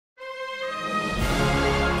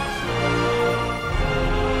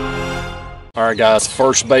Alright guys,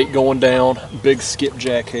 first bait going down, big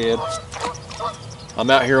skipjack head. I'm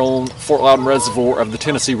out here on Fort Loudon Reservoir of the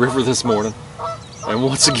Tennessee River this morning. And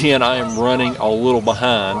once again, I am running a little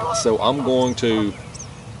behind. So I'm going to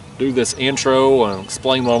do this intro and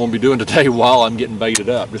explain what I'm going to be doing today while I'm getting baited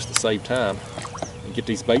up, just to save time and get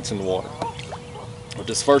these baits in the water. But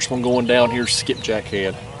this first one going down here is skipjack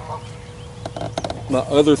head. My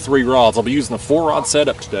other 3 rods, I'll be using a 4-rod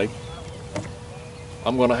setup today.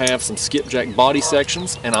 I'm going to have some skipjack body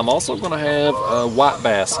sections, and I'm also going to have a white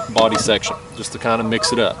bass body section, just to kind of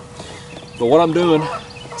mix it up. But what I'm doing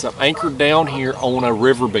is I'm anchored down here on a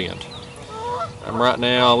river bend. I'm right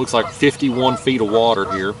now, it looks like 51 feet of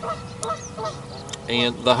water here.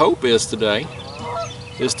 And the hope is today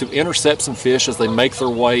is to intercept some fish as they make their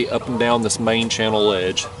way up and down this main channel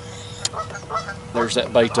ledge. There's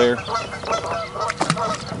that bait there.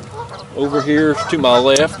 Over here to my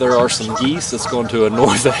left there are some geese that's going to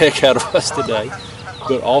annoy the heck out of us today.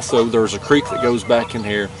 But also there's a creek that goes back in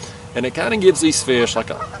here, and it kind of gives these fish like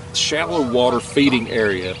a shallow water feeding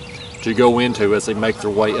area to go into as they make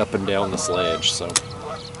their way up and down this ledge. So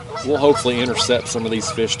we'll hopefully intercept some of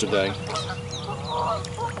these fish today.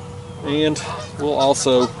 And we'll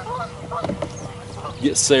also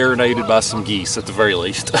get serenaded by some geese at the very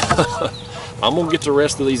least. I'm going to get the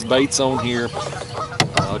rest of these baits on here.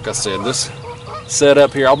 Like I said, this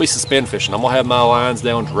setup here, I'll be suspend fishing. I'm going to have my lines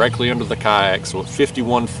down directly under the kayak. So at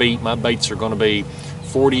 51 feet, my baits are going to be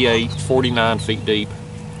 48, 49 feet deep.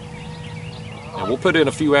 And we'll put in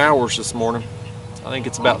a few hours this morning. I think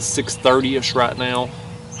it's about 6:30ish right now.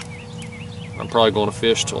 I'm probably going to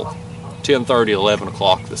fish till 10:30, 11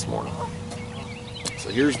 o'clock this morning. So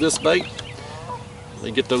here's this bait. Let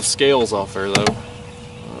me get those scales off there though.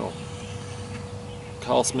 Well,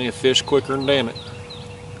 cost me a fish quicker than damn it.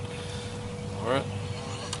 Alright.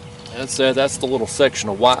 That's the little section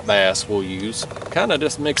of white bass we'll use. Kind of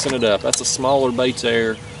just mixing it up. That's a smaller bait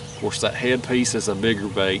there. Of course that head piece is a bigger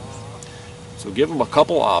bait. So give them a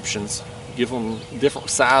couple options. Give them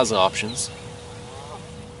different size options.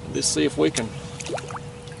 And just see if we can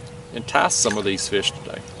entice some of these fish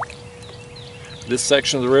today. This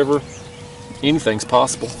section of the river, anything's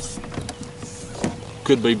possible.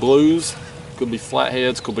 Could be blues, could be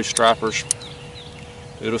flatheads, could be stripers.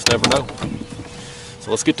 You just never know. So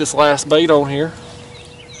let's get this last bait on here.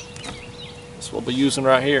 This we'll be using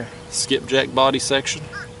right here, skipjack body section.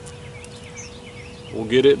 We'll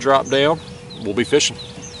get it dropped down. We'll be fishing.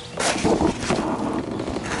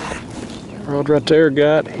 Rod right there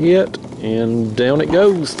got hit, and down it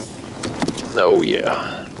goes. Oh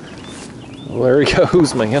yeah. Well, there he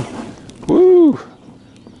goes, man. Woo!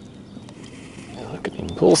 Look at him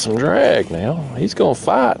pull some drag now. He's gonna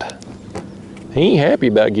fight. He ain't happy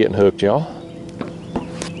about getting hooked, y'all.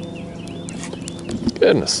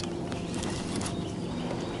 Goodness.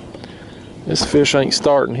 This fish ain't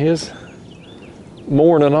starting his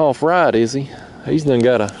morning off right, is he? He's done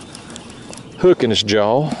got a hook in his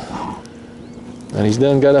jaw. And he's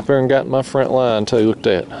done got up there and got my front line too. Look at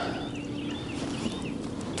that.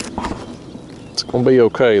 It's gonna be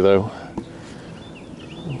okay though.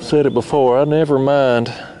 I've said it before, I never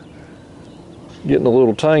mind getting a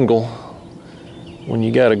little tangle when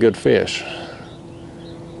you got a good fish.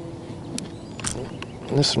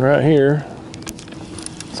 This one right here,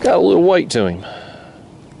 it's got a little weight to him.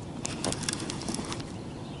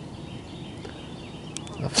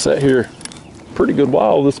 I've sat here a pretty good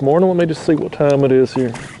while this morning. Let me just see what time it is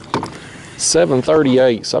here.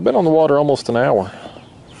 7:38, so I've been on the water almost an hour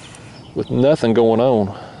with nothing going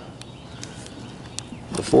on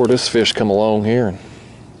before this fish come along here and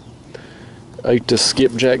ate this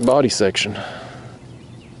skipjack body section.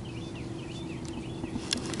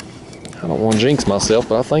 I don't want to jinx myself,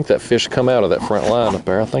 but I think that fish come out of that front line up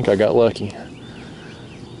there. I think I got lucky.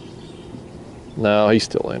 No, he's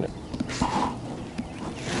still in it.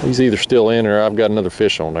 He's either still in or I've got another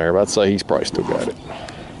fish on there, but I'd say he's probably still got it.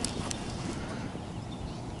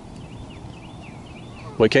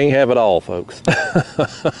 We can't have it all, folks.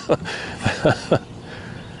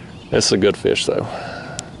 It's a good fish though.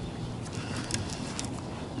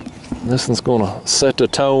 This one's gonna set the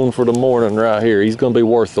tone for the morning right here. He's gonna be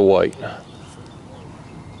worth the wait.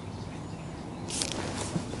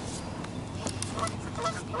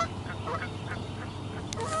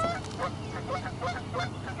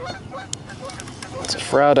 It's a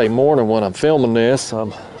Friday morning when I'm filming this. I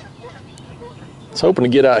was hoping to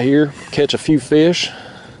get out here, catch a few fish,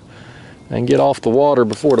 and get off the water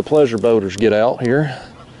before the pleasure boaters get out here.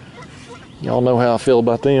 Y'all know how I feel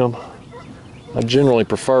about them. I generally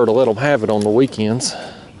prefer to let them have it on the weekends.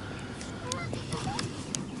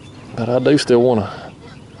 But I do still want to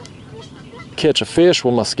catch a fish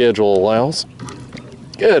when my schedule allows.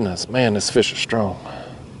 Goodness, man, this fish is strong.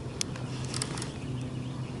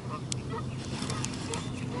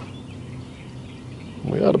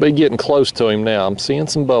 We ought to be getting close to him now. I'm seeing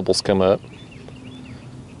some bubbles come up,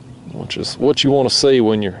 which is what you want to see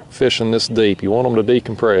when you're fishing this deep. You want them to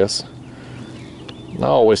decompress. I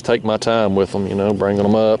always take my time with them, you know, bringing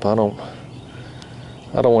them up. I don't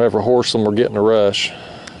ever horse them or get in a rush.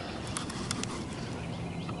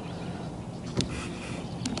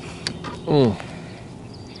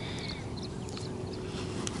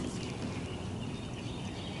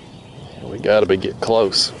 We gotta be getting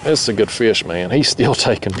close. This is a good fish, man. He's still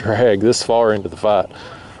taking drag this far into the fight.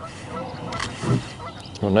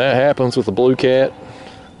 When that happens with a blue cat,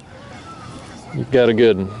 you've got a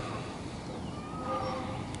good one.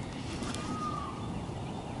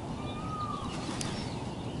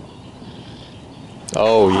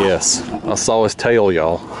 Oh yes, I saw his tail,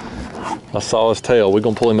 y'all. I saw his tail. We're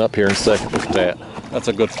gonna pull him up here in a second. Look at that. That's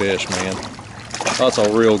a good fish, man. That's a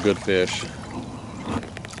real good fish.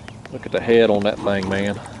 Look at the head on that thing,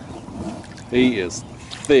 man. He is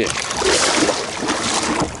thick.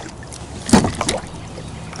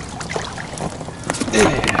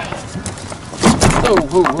 Yeah. Oh,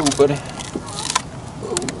 whoa, whoa, buddy.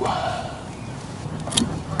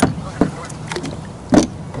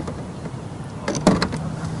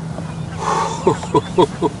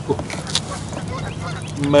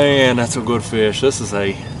 Man, that's a good fish. This is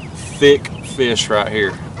a thick fish right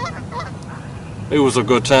here. It was a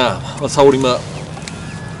good time. Let's hold him up.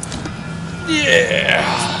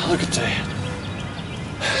 Yeah, look at that.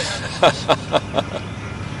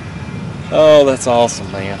 Oh, that's awesome,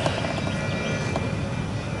 man.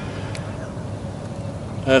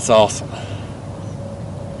 That's awesome.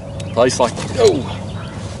 Place like, oh.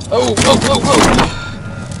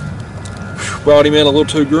 Brought him in a little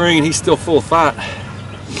too green. He's still full of fight.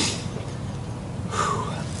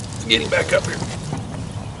 Get him back up here.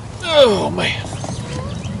 Oh man.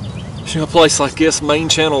 A place like this, main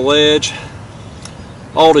channel ledge,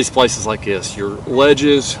 all these places like this, your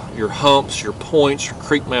ledges, your humps, your points, your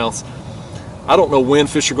creek mouths. I don't know when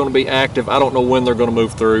fish are going to be active. I don't know when they're going to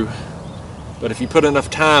move through. But if you put enough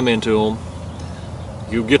time into them,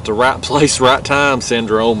 you'll get the right place, right time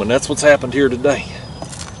syndrome, and that's what's happened here today.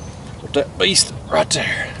 With that beast right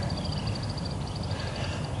there.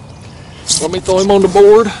 Let me throw him on the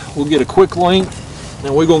board. We'll get a quick length,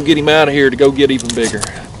 and we're going to get him out of here to go get even bigger.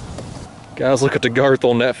 Guys, look at the girth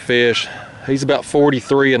on that fish. He's about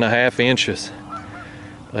 43.5 inches.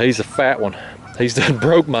 He's a fat one. He's done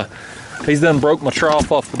broke my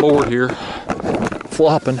trough off the board here.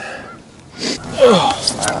 Flopping.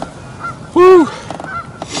 Woo!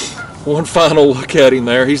 One final look at him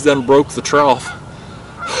there. He's done broke the trough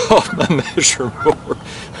off my measuring board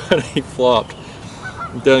and he flopped.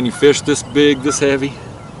 I'm telling you, fish this big, this heavy,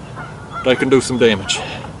 they can do some damage.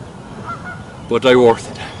 But they're worth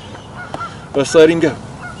it. Let's let him go.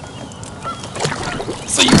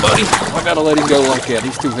 See you, buddy. I gotta let him go like that.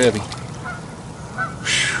 He's too heavy.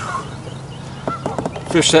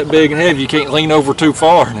 Whew. Fish that big and heavy, you can't lean over too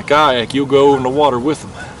far in a kayak. You'll go in the water with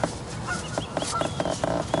them.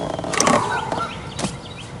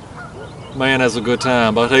 Man, that's a good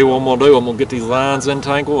time. But I tell you what I'm gonna do. I'm gonna get these lines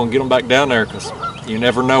entangled and get them back down there, because you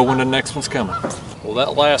never know when the next one's coming. Well,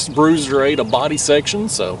 that last bruiser ate a body section,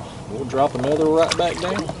 so we'll drop another right back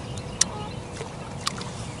down.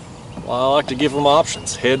 Well, I like to give them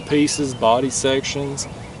options. Head pieces, body sections.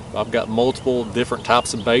 I've got multiple different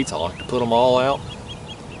types of baits. I like to put them all out.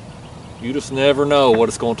 You just never know what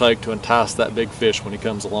it's going to take to entice that big fish when he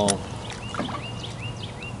comes along.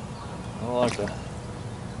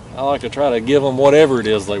 I like to try to give them whatever it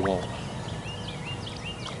is they want.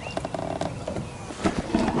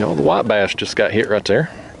 You know, the white bass just got hit right there.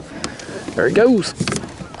 There he goes.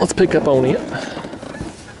 Let's pick up on it.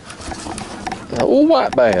 The old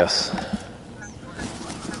white bass.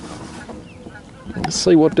 Let's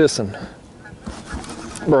see what this one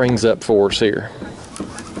brings up for us here.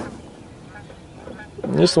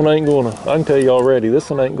 This one ain't gonna, I can tell you already, this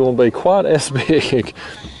one ain't gonna be quite as big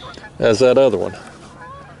as that other one.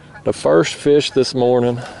 The first fish this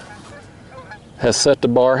morning has set the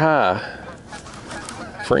bar high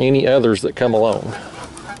for any others that come along.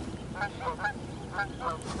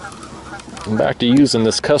 I'm back to using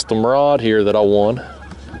this custom rod here that I won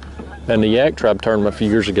in the Yak Tribe tournament a few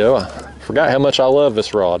years ago. I forgot how much I love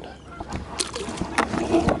this rod.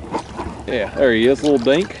 Yeah, there he is, a little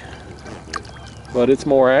dink, but it's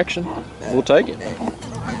more action. We'll take it.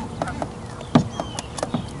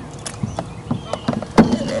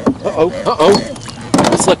 Uh-oh.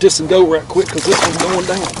 Let's let this one go right quick, because this one's going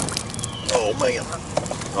down. Oh man.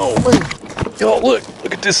 Oh man. Oh,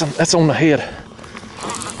 look at this one. That's on the head.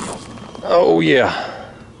 Oh yeah.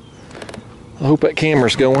 I hope that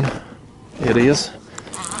camera's going. It is.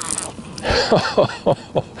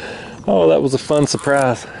 Oh, that was a fun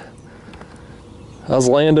surprise. I was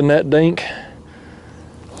landing that dink,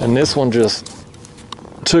 and this one just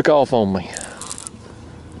took off on me.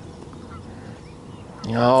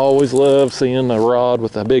 You know, I always love seeing a rod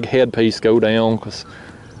with a big headpiece go down, because,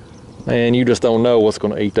 man, you just don't know what's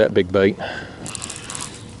going to eat that big bait.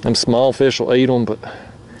 Them small fish will eat them, but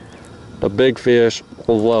the big fish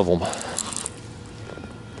will love them.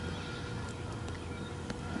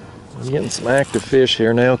 I'm getting some active fish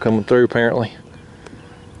here now coming through apparently.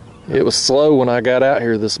 It was slow when I got out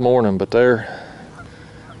here this morning, but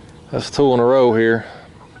that's 2 in a row here.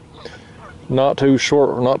 Not too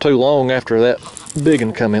short, not too long after that big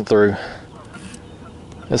one coming through.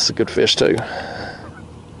 This is a good fish too.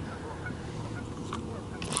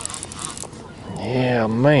 Yeah,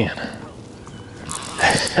 man.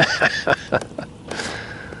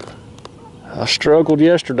 I struggled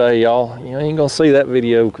yesterday, y'all. You ain't gonna see that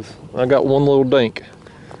video because I got one little dink.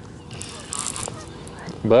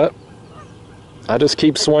 But I just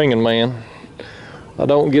keep swinging, man. I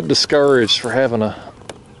don't get discouraged for having a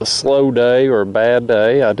slow day or a bad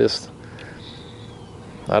day. I just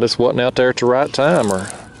wasn't out there at the right time or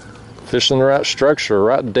fishing the right structure,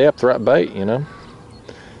 right depth, right bait, you know.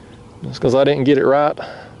 Just because I didn't get it right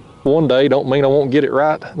one day don't mean I won't get it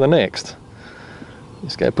right the next. You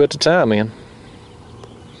just gotta put the time in.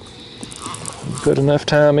 You put enough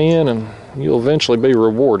time in and you'll eventually be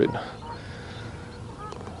rewarded.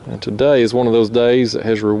 And today is one of those days that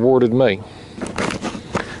has rewarded me.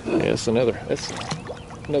 Yeah, that's another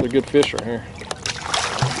good fish right here.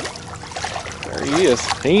 There he is.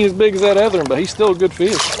 He ain't as big as that other one, but he's still a good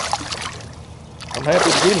fish. I'm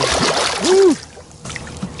happy to get him. Woo!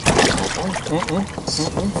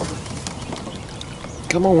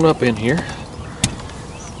 Come on up in here.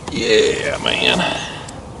 Yeah, man.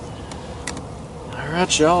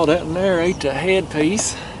 Alright, y'all, that one there ate the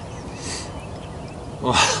headpiece.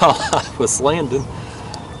 While I was landing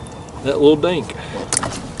that little dink.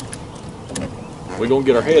 We're gonna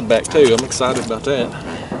get our head back too. I'm excited about that.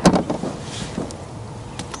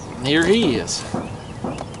 Here he is.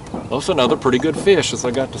 That's another pretty good fish as I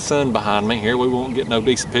got the sun behind me here. We won't get no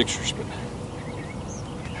decent pictures, but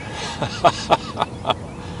like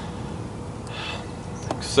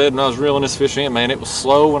I said when I was reeling this fish in, man, it was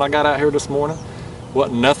slow when I got out here this morning.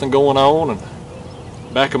 Wasn't nothing going on, and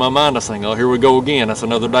back in my mind I was thinking, oh, here we go again. That's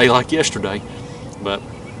another day like yesterday. But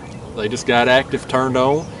they just got active, turned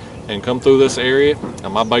on, and come through this area,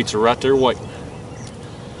 and my baits are right there waiting.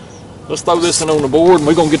 Let's throw this one on the board, and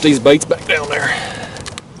we're gonna get these baits back down there.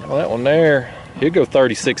 Well, that one there, he'll go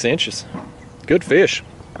 36 inches. Good fish.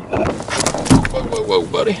 Whoa, whoa, whoa,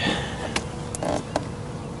 buddy.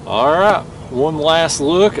 All right, one last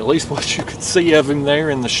look, at least what you could see of him there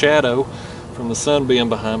in the shadow from the sun being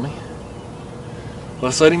behind me.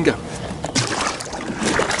 Let's let him go.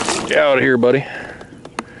 Get out of here, buddy.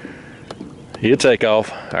 He'll take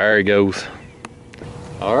off. There he goes.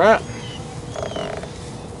 All right.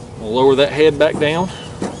 We'll lower that head back down.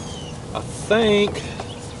 I think,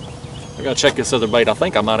 I gotta check this other bait. I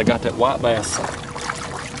think I might have got that white bass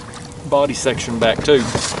body section back too.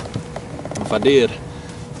 If I did,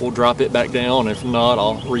 we'll drop it back down. If not,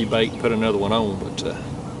 I'll rebait and put another one on. But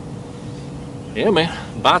yeah,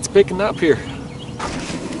 man, bite's picking up here.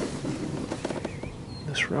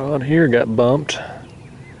 This rod here got bumped.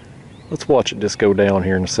 Let's watch it just go down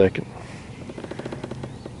here in a second.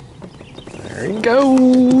 There he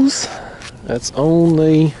goes. That's on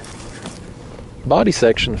the body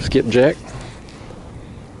section of skipjack.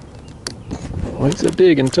 Well, he's a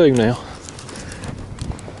digging too now.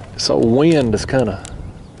 This old wind is kind of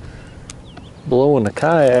blowing the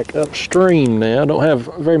kayak upstream now. I don't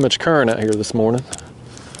have very much current out here this morning.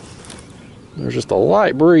 There's just a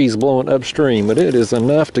light breeze blowing upstream, but it is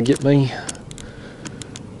enough to get me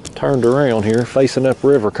turned around here, facing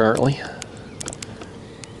upriver currently.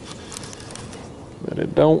 But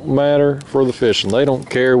it don't matter for the fishing. They don't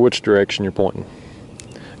care which direction you're pointing.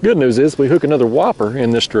 Good news is, we hook another whopper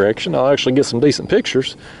in this direction, I'll actually get some decent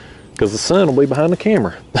pictures because the sun will be behind the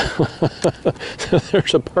camera.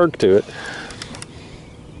 There's a perk to it.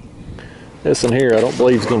 This one here, I don't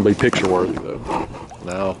believe is going to be picture worthy though.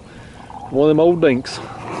 No, one of them old dinks.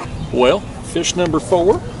 Well, fish number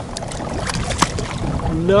 4.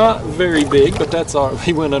 Not very big, but that's all right.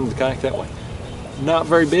 He went under the kayak that way. Not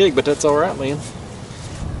very big, but that's all right, man.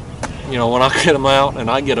 You know, when I get them out and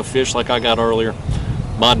I get a fish like I got earlier,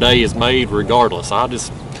 my day is made regardless. I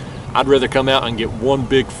I'd rather come out and get one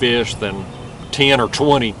big fish than 10 or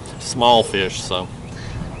 20 small fish. So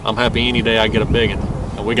I'm happy any day I get a big one,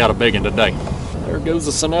 and we got a big one today. There goes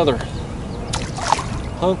us another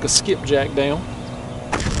hunk of skipjack down.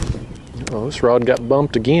 Oh, this rod got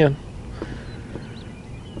bumped again.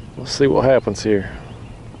 Let's see what happens here.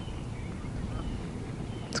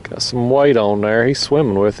 It's got some weight on there. He's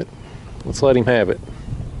swimming with it. Let's let him have it.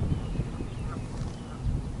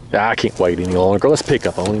 I can't wait any longer. Let's pick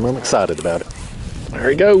up on him. I'm excited about it. There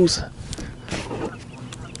he goes.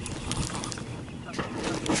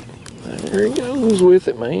 There he goes with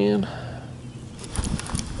it, man.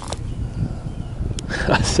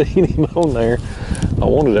 I seen him on there. I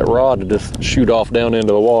wanted that rod to just shoot off down into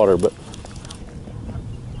the water, but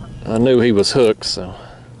I knew he was hooked, so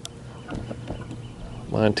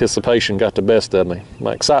my anticipation got the best of me.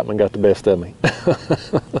 My excitement got the best of me.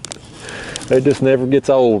 It just never gets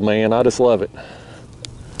old, man. I just love it.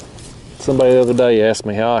 Somebody the other day asked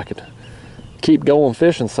me how I could keep going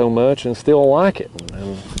fishing so much and still like it.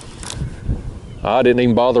 And I didn't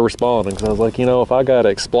even bother responding, because I was like, you know, if I got to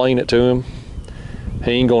explain it to him,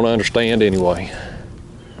 he ain't going to understand anyway.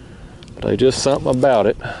 But there's just something about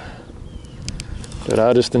it that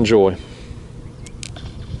I just enjoy.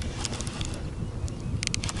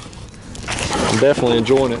 I'm definitely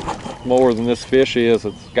enjoying it more than this fish is.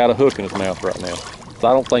 It's got a hook in his mouth right now. So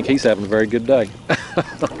I don't think he's having a very good day.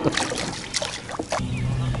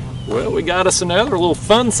 Well, we got us another little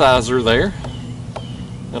fun sizer there.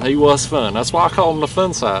 And he was fun. That's why I call them the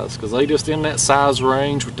fun size, because they just in that size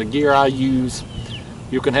range with the gear I use.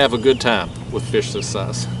 You can have a good time with fish this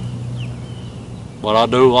size. But I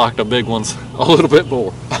do like the big ones a little bit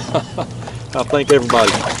more. I think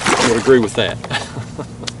everybody would agree with that.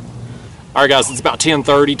 All right, guys, it's about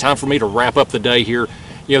 10:30. Time for me to wrap up the day here.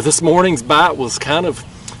 You know, this morning's bite was kind of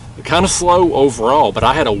slow overall, but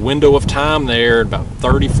I had a window of time there, about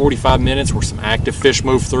 30-45 minutes, where some active fish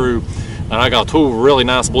moved through, and I got two really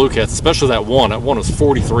nice blue cats, especially that one. That one was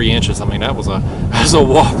 43 inches. I mean, that was a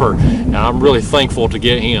whopper, and I'm really thankful to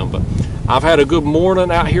get him. But I've had a good morning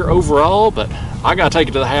out here overall, but I gotta take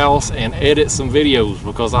it to the house and edit some videos,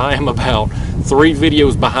 because I am about 3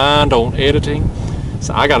 videos behind on editing.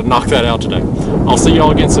 So I gotta knock that out today. I'll see y'all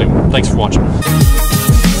again soon. Thanks for watching.